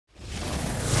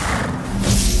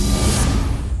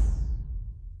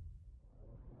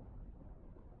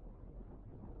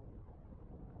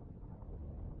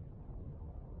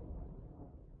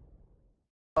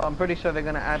I'm pretty sure they're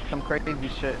gonna add some crazy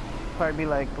shit. Probably be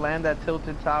like land at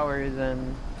tilted towers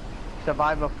and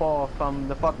survive a fall from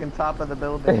the fucking top of the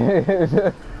building.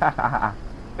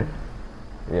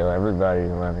 Yo,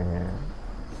 everybody's living here.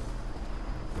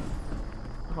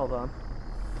 Hold on.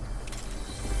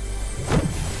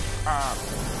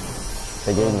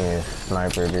 They gave me a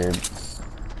sniper, dude.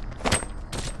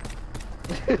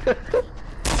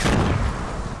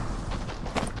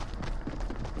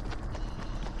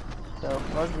 So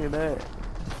fuck you that.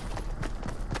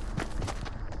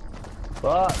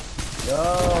 Fuck! No!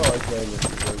 I can't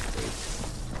even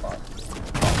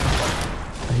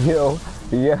Yo,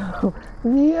 yo,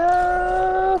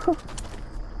 yo!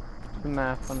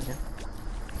 Math on here.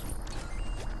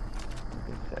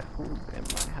 Get that food in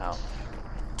my house.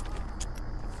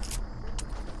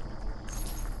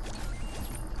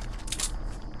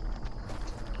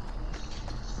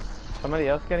 Somebody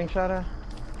else getting shot at?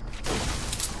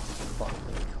 Fuck.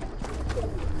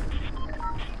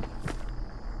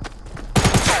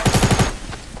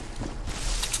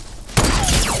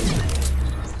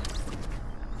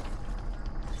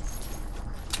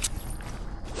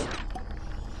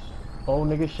 Oh,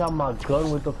 nigga shot my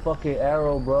gun with the fucking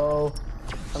arrow, bro.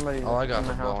 Somebody. All I got in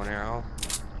the for bow house. and arrow.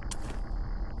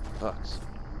 Sucks.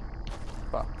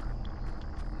 Fuck.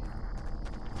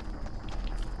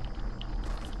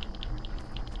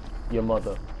 Your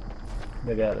mother.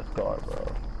 Nigga had a scar,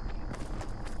 bro.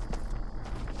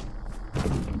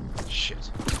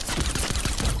 Shit.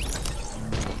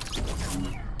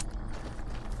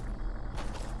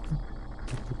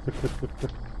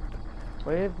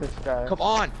 Where is this guy? Come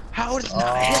on! How did it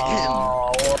not hit him?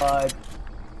 Oh, what?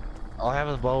 All I have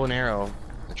is bow and arrow.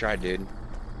 I tried, dude.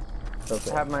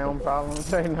 Okay. I have my own problems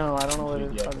right now. I don't know where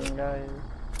this Yeah. fucking guy is.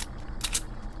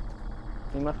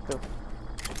 He must have.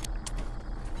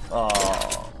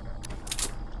 Oh.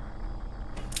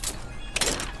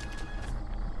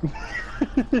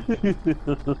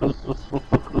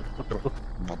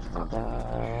 That's so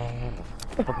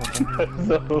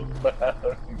bad.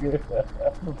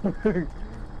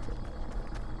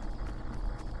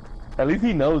 At least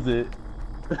he knows it.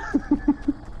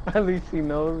 At least he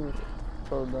knows.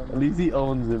 So dumb. At least he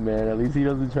owns it, man. At least he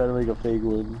doesn't try to make a fake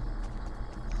one.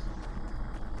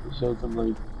 It shows him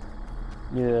like,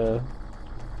 yeah.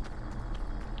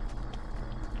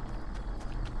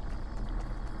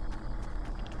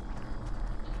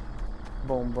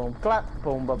 Boom, boom, clap.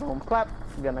 Boom, boom, boom, clap.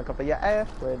 Gonna cover your ass.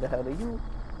 Where the hell are you?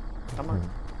 Come on.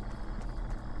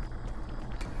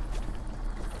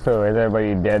 So is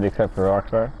everybody dead except for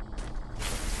Rockstar?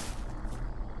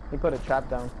 He put a trap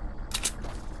down.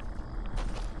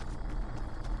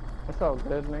 It's all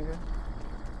good, nigga.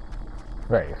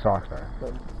 Right, it's Rockstar.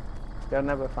 But they'll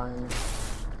never find me.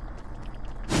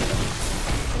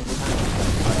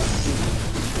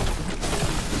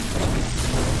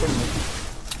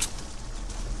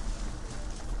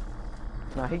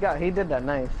 No, he did that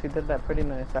nice. He did that pretty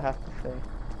nice, I have to say.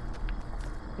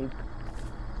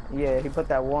 Yeah, he put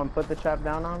that wall and put the trap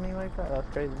down on me like that. That's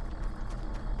crazy.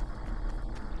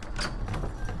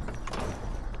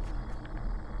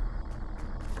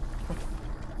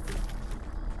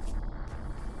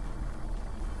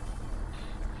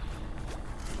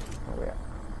 Oh yeah.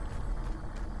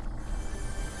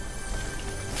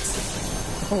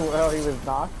 Well, he was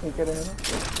knocked. He couldn't hit him.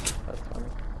 That's funny.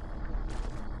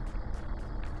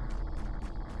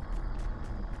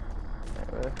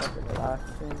 Where the fuck is the last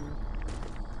thing?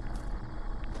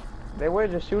 They were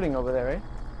just shooting over there, right?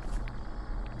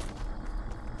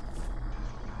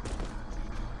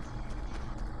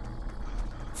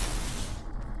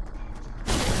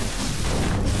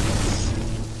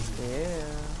 Yeah.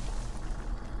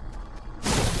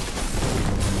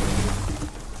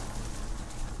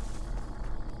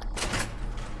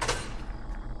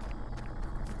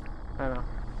 I know.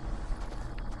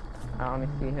 I only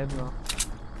see him now.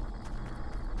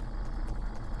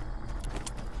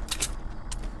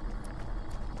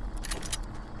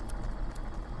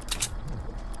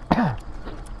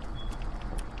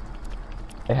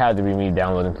 It had to be me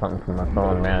downloading something from my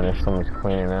phone, man. There's so much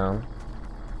cleaning now.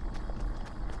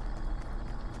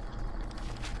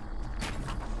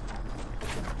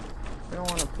 You don't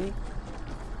want to peek?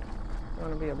 You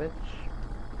want to be a bitch?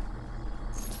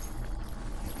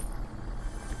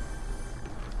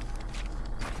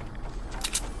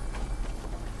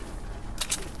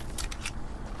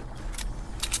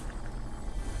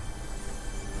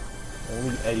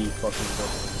 Only Eddie fucking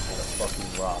doesn't a fucking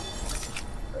rock.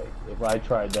 Right. If I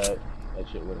tried that, that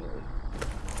shit wouldn't work.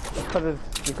 Because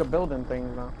you could build in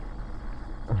things now.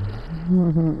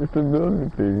 It's a building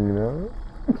thing, you know?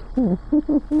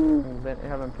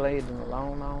 Haven't played in a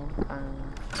long, long time.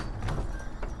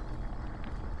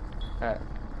 Alright.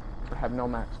 I have no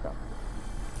match stuff.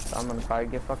 So I'm gonna probably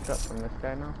get fucked up from this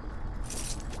guy now.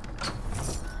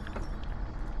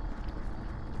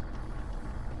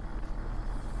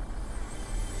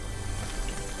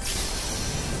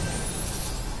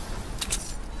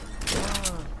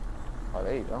 Oh,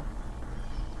 there you go.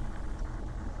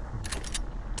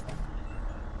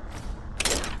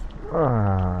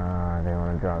 I didn't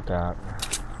want to drop that.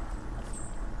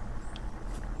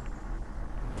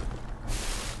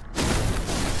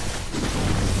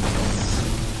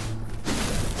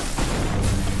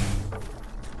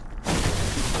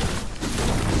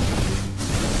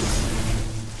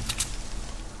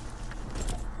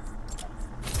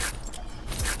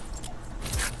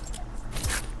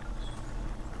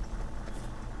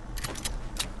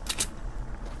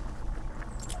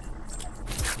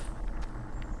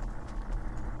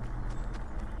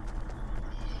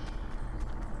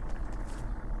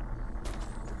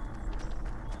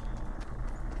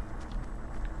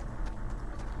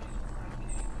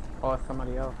 Oh, it's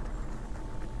somebody else.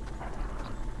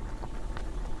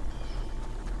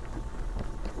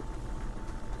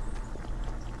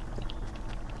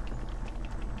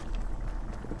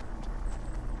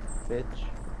 Bitch.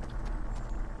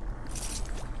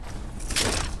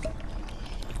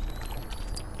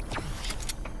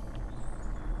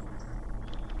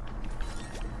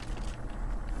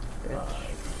 Bitch.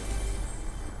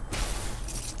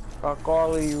 Fuck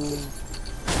all of you.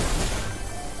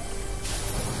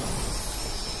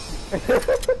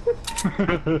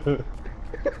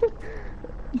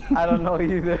 I don't know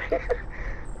either.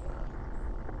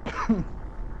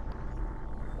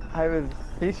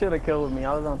 He should have killed me.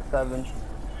 I was on 7.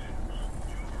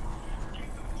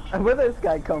 Where did this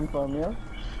guy come from, yo?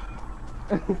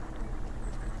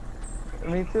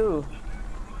 Me too.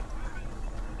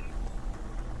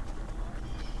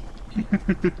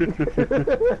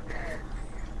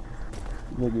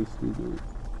 Nigga stupid.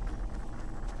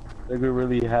 Nigga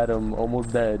really had him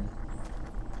almost dead.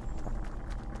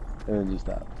 And then just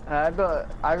stopped.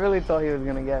 I really thought he was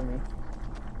gonna get me.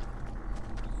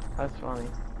 That's funny.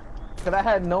 Cause I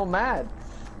had no mats.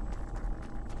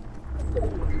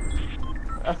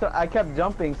 I kept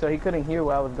jumping so he couldn't hear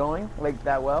where I was going, like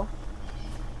that well.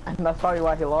 And that's probably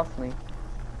why he lost me.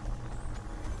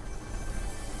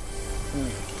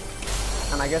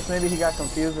 And I guess maybe he got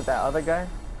confused with that other guy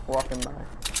walking by.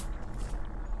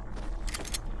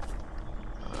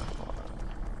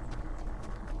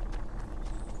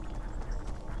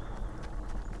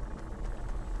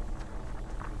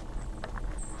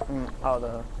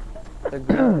 Oh, the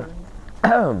green.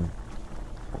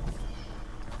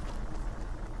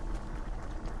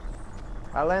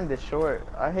 I landed short.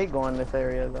 I hate going this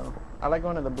area though. I like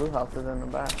going to the blue houses in the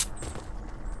back.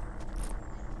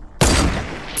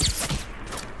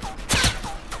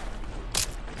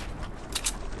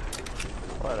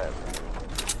 Whatever.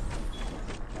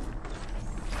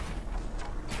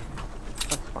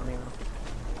 That's funny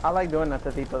though. I like doing that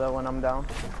to people though when I'm down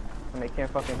and they can't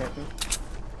fucking hit me.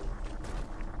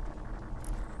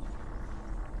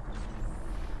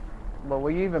 But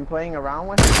were you even playing around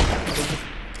with him? He just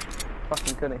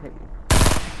fucking couldn't hit you.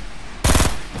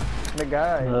 The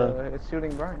guy is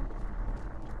shooting Brian.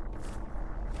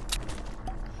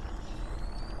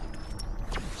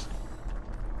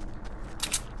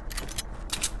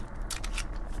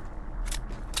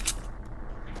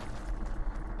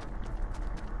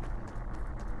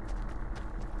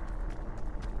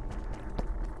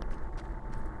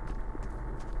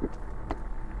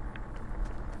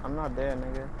 I'm not there,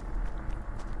 nigga.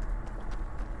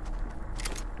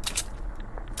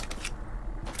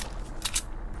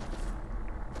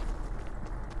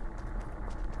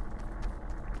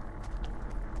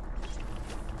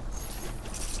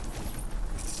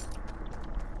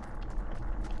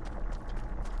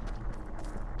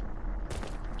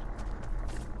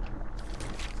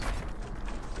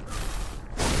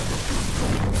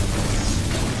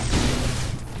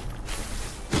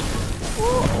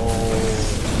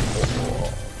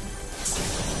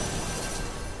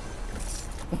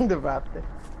 The raptor.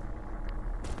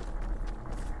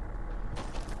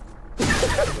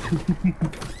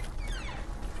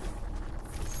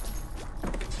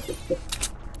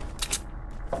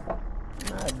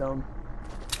 Nah, dumb.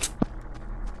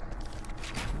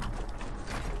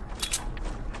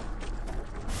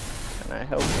 Can I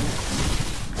help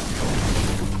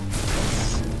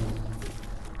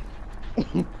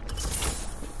him?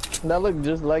 That looked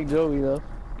just like Joey though.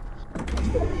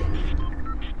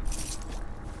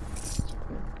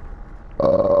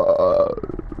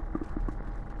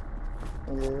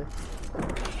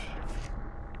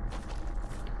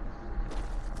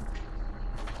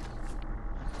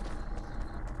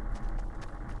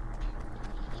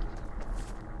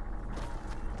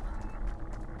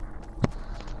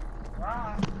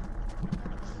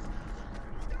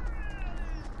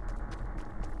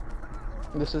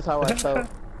 This is how I felt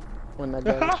when that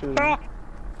guy was shooting me.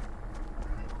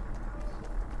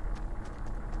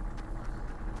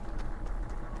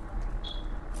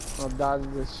 I'll dodge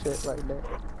this shit like that.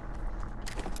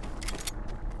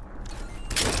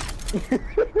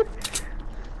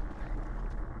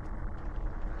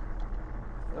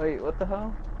 Wait, what the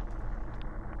hell?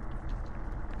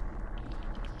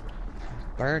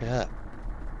 Bird up.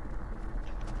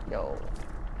 Yo.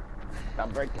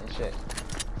 Stop breaking shit.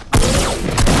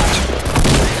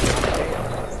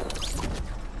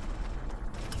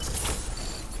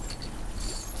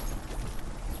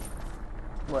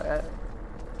 What?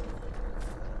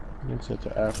 You said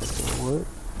to Africa. What?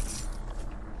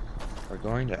 We're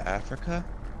going to Africa?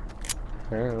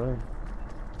 Apparently.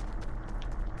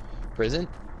 Prison?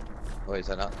 Wait, is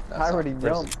that not? That's I not already prison.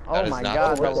 jumped. That Oh is my not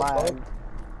god, the prison. lag.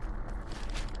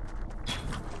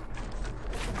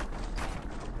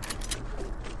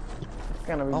 It's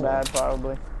gonna be Oh. bad,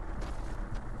 probably.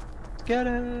 Let's get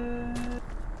it.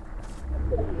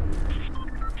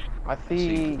 I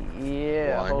see.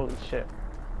 Yeah, One. holy shit.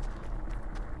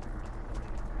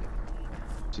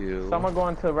 Two. Someone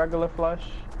going to regular flush.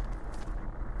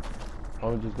 I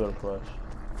would just go to flush.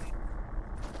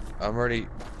 I'm already.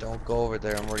 Don't go over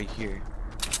there. I'm already here.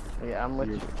 Yeah, I'm with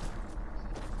you.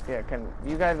 Yeah,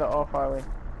 you guys are all far away.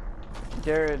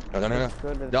 Jared. No. let's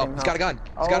go to the No, same he's got a house. gun.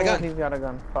 He's got a gun. He's got a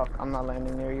gun. Fuck, I'm not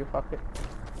landing near you. Fuck it.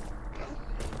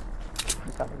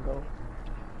 You gotta go.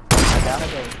 I gotta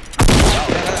go. No.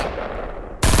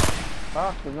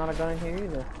 Fuck, there's not a gun in here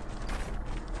either.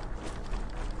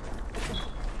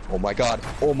 Oh my god.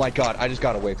 Oh my god. I just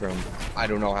got away from him. I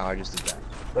don't know how I just did that.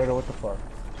 Later, what the fuck?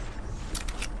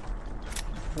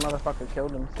 This motherfucker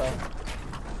killed himself.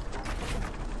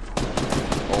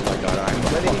 Oh my god.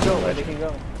 Where did he go? Where did he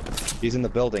go? He's in the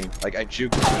building. Like I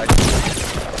juked. Right here.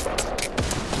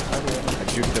 I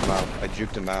juked him out. I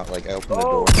juked him out. Like I opened the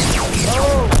Oh! door.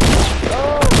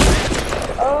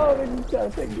 Oh, did you try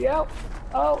to take me out?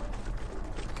 Oh!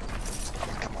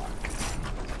 Come on.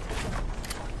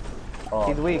 Oh,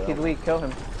 He's weak, yeah. he's weak, kill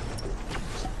him.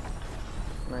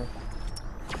 Nice.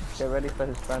 Get ready for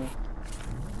his friend.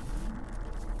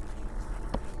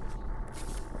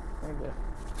 Right there.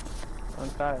 On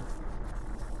side.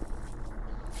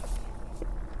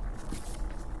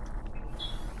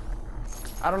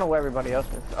 I don't know where everybody else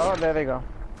is. Oh, there they go.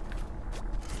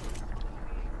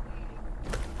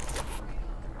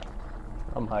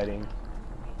 I'm hiding.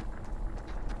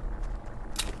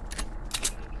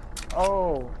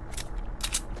 Oh!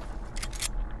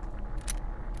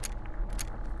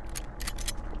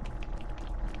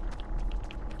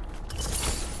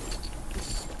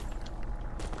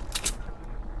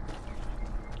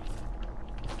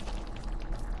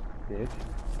 Bitch.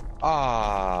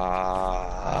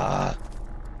 Ah.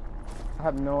 I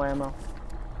have no ammo.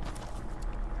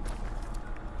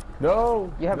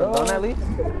 No! You have a gun at least?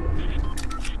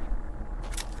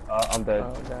 I'm dead.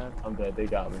 Oh god. I'm dead. They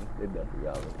got me. They definitely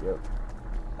got me. Yep.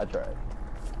 I tried.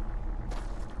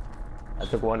 I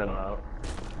took one of them out.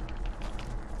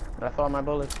 That's all my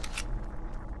bullets.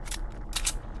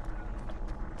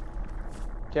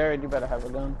 Jared, you better have a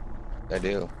gun. I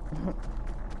do.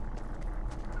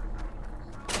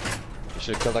 You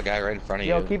should have killed that guy right in front of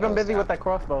you. Yo, keep him Oh, busy snap. with that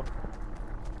crossbow.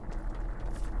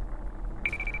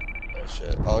 Oh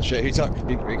shit. Oh shit. He's up.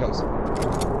 Here he comes.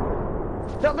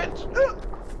 Jump it!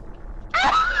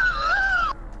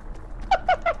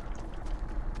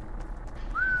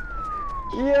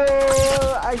 Yo,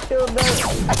 I killed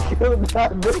that. I killed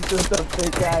that bitch with the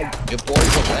pickaxe. Your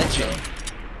boy's a legend.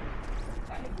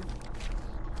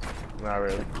 Not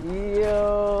really.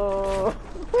 Yo.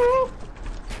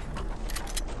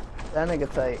 That nigga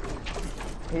tight.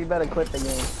 He better quit the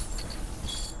game.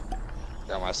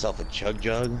 Got myself a jug.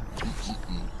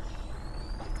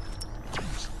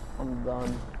 I'm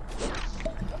done.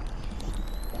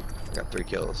 Got 3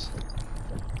 kills.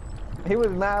 He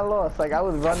was mad lost. Like I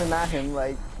was running at him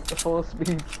like full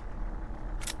speed.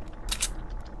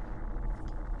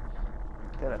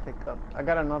 Did I pick up? I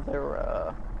got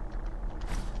another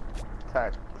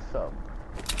attack sub.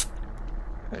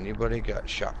 Anybody got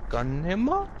shotgun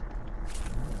ammo?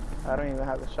 I don't even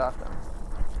have a shotgun.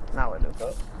 Now I do.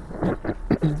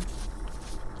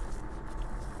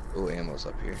 Ooh, ammo's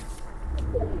up here.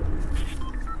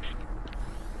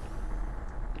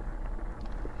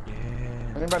 Yeah.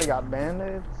 Anybody got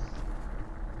bandits?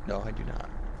 No, I do not.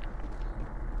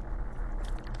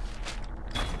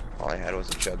 All I had was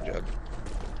a jug.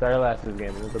 Sorry, last this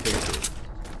game. Look at this.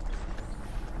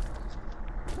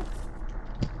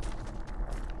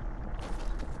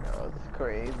 Yo, it's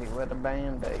crazy with the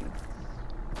band-aids.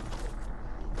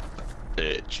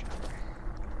 Bitch.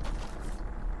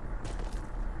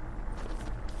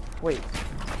 Wait.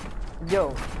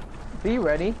 Yo, be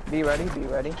ready. Be ready. Be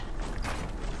ready.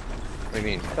 What do you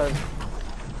mean? Because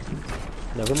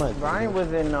Never mind. Ryan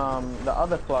was in the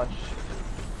other flush,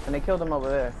 and they killed him over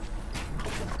there.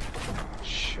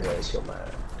 Shit. Yeah, I killed my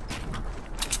ass.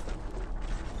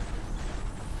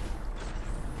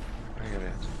 I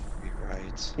gotta be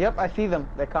right. Yep, I see them.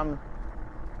 They're coming.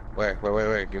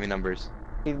 Where? Give me numbers.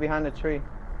 He's behind the tree.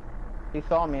 He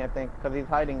saw me, I think, because he's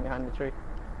hiding behind the tree.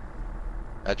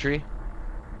 That tree?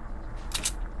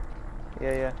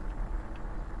 Yeah.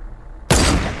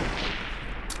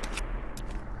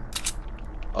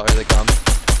 Oh, here they come.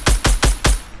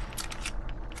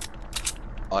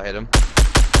 I'll hit him.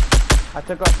 I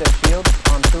took off their shields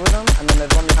on 2 of them, and then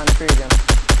there's one behind the tree again.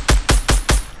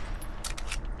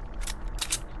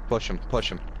 Push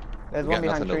him. There's We one got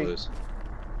behind nothing the to tree. lose.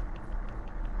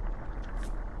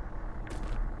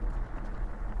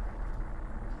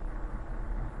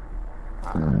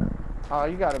 Oh,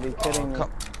 you gotta be kidding me.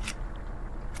 Come.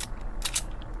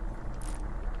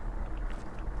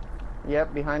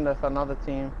 Yep, behind us, another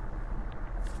team.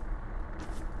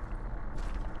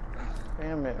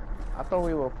 Damn it. I thought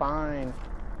we were fine.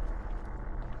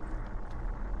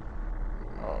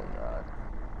 Oh, God.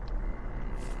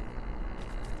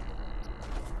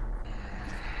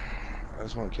 I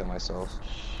just want to kill myself.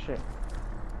 Shit.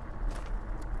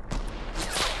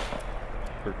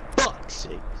 For fuck's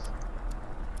sakes.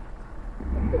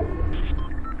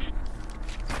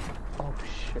 Oh,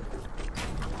 shit.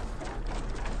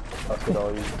 Fuck it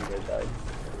all, you guys died.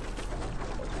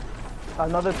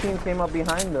 Another team came up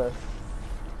behind us.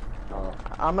 Oh.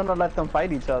 I'm gonna let them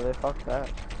fight each other. Fuck that.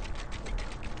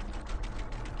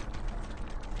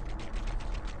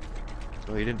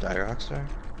 Oh, you didn't die, Rockstar?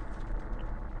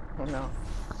 Oh, no.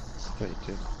 Wait,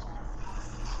 dude.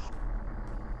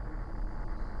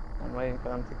 I'm waiting for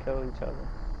them to kill each other.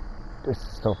 This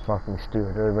is so fucking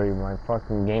stupid. Everybody in my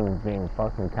fucking game is being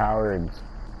fucking cowards.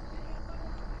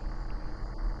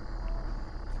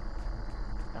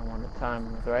 And when the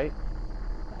time was right,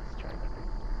 strike.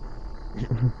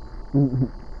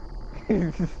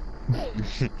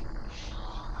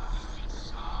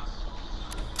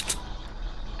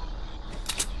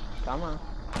 Come on.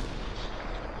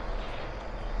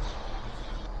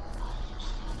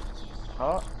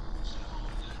 Oh.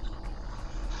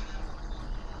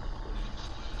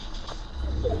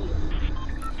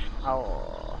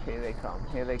 Oh, here they come.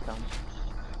 Here they come.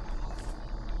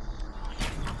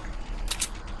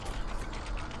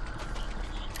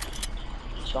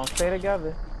 Don't stay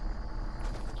together.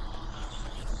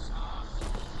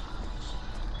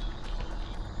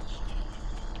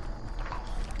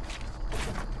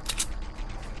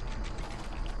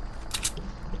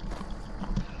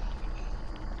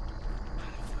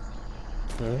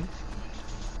 Alright.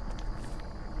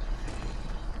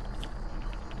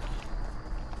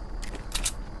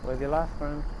 Where's your last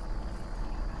friend?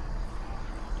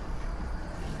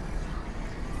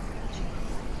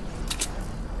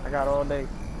 I got all day.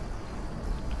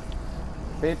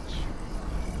 Bitch.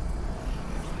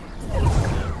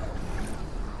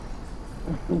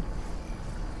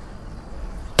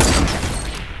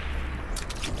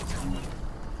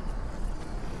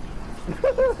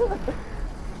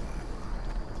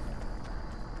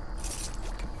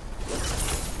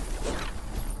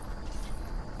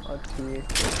 Okay.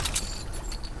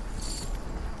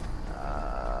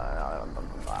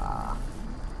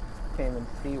 Can't even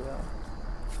see well.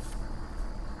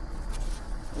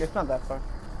 It's not that far.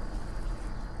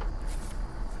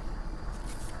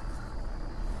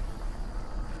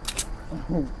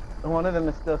 One of them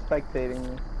is still spectating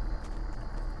me.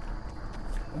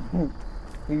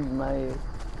 He's mad.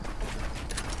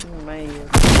 He's mad.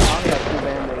 I only got 2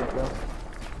 band-aids though.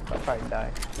 I'll probably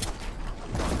die.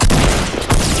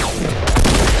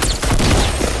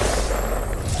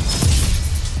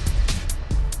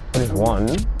 There's one.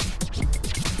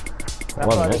 That's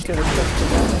why they should have stuck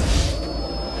together.